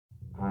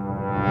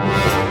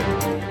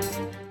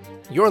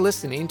You're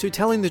listening to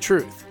Telling the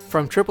Truth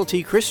from Triple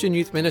T Christian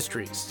Youth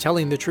Ministries,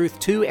 telling the truth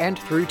to and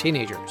through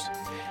teenagers.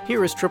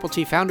 Here is Triple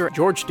T founder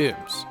George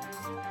Dooms.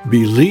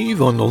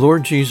 Believe on the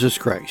Lord Jesus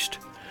Christ.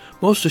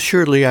 Most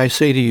assuredly I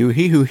say to you,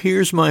 he who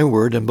hears my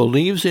word and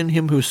believes in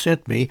him who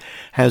sent me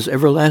has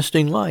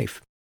everlasting life,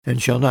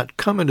 and shall not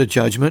come into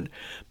judgment,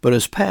 but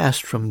is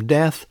passed from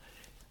death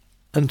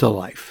unto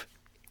life.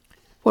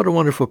 What a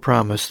wonderful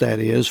promise that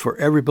is for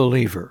every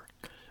believer.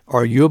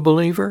 Are you a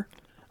believer?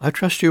 I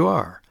trust you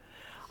are.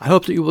 I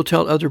hope that you will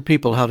tell other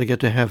people how to get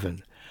to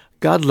heaven.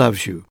 God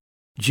loves you.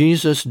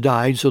 Jesus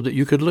died so that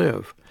you could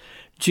live.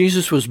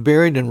 Jesus was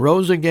buried and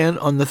rose again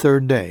on the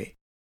third day.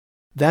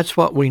 That's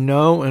what we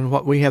know and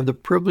what we have the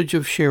privilege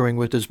of sharing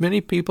with as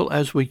many people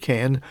as we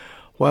can,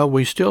 while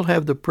we still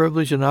have the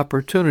privilege and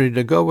opportunity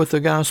to go with the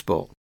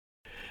gospel.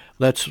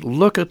 Let's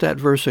look at that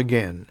verse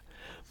again.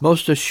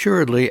 Most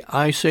assuredly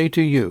I say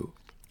to you,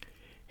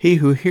 he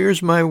who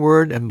hears my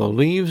word and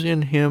believes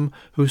in him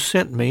who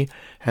sent me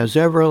has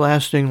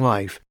everlasting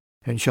life,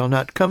 and shall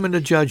not come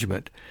into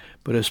judgment,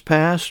 but is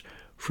passed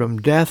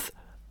from death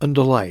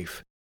unto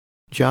life.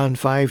 John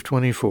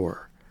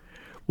 5:24.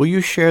 Will you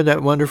share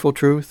that wonderful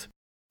truth?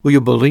 Will you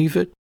believe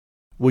it?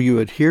 Will you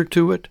adhere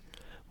to it?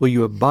 Will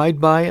you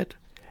abide by it?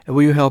 And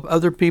will you help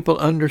other people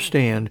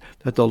understand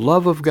that the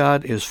love of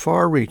God is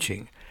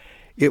far-reaching?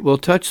 It will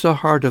touch the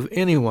heart of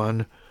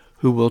anyone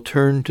who will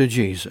turn to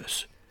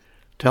Jesus.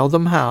 Tell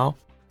them how.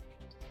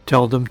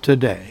 Tell them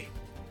today.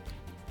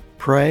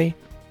 Pray,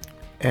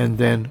 and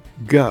then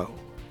go.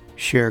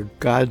 Share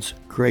God's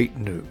great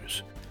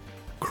news.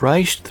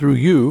 Christ through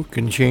you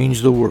can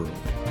change the world.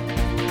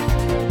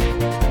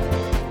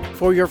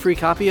 For your free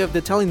copy of the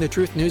Telling the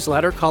Truth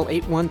newsletter, call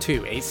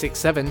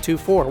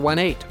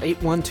 812-867-2418,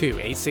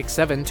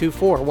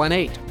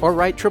 812-867-2418, or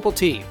write Triple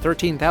T,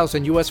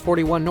 13,000 U.S.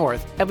 41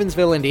 North,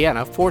 Evansville,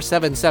 Indiana,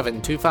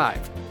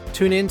 47725.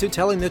 Tune in to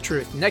Telling the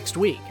Truth next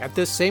week at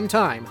this same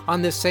time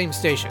on this same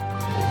station.